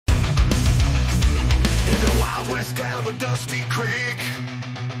west down a dusty creek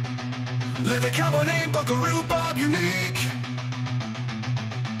lived a cowboy named Buckaroo Bob, unique.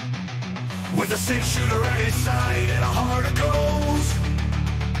 With a six-shooter at his side and a heart of gold,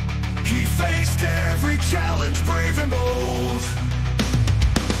 he faced every challenge brave and bold.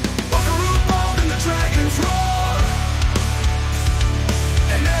 Buckaroo Bob and the dragons roar,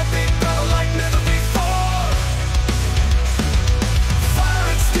 an epic battle like never before. Fire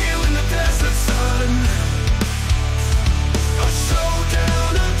and steel in the desert sun, a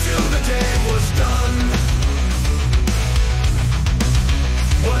showdown until the day was done.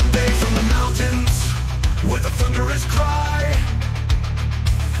 One day from the mountains, with a thunderous cry,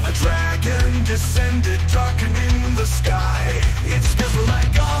 a dragon descended, darkening the sky. Its skills were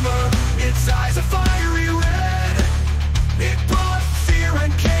like armor, its eyes a fiery red. It brought fear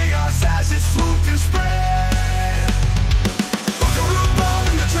and chaos as it swooped and spread. Buckaroo Bob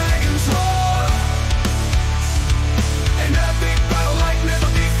and the dragons roar, an epic battle like never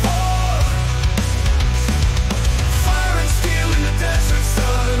before. Fire and steel in the desert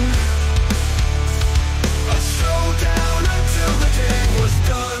sun, a showdown until the day was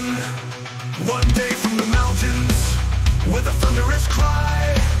done. One day from the mountains, with a thunderous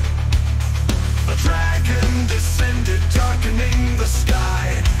cry, a dragon descended, darkening the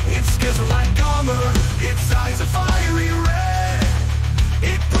sky. Its skills were like armor, its eyes a fiery red.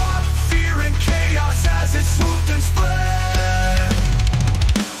 It brought fear and chaos as it swooped and spread.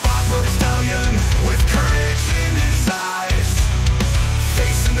 Bob rode a stallion with courage in his eyes,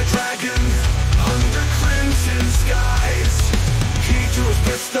 facing the dragon under crimson skies. He drew his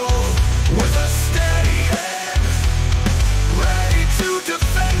pistol with a steady hand, ready to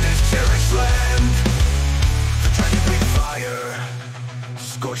defend his cherished land. The dragon breathed fire,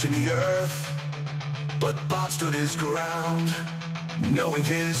 scorching the earth, but Bob stood his ground, knowing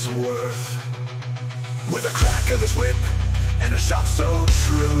his worth. With a crack of his whip and a shot so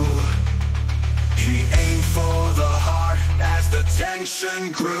true, he aimed for the heart as the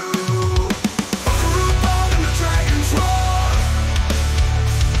tension grew. Buckaroo Bob and the dragons roar,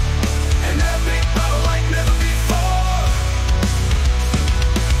 an epic battle like never before.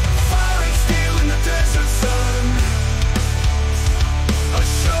 Fire and steel in the desert sun, a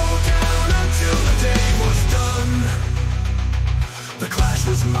showdown until the day was done. The clash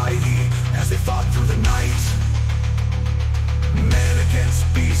was mighty as they fought through the night, man against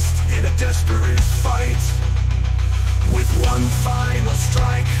beast in a desperate fight. With one final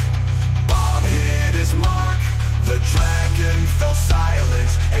strike, Bob hit his mark. The dragon fell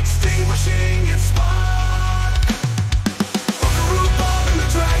silent, extinguishing its spark. Buckaroo Bob and the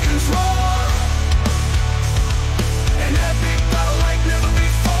dragons roar, an epic battle like never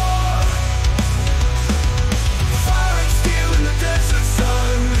before. Fire and steel in the desert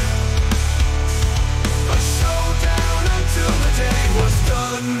sun, a showdown until the day was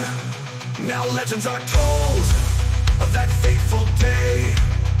done. Now legends are told of that fateful day,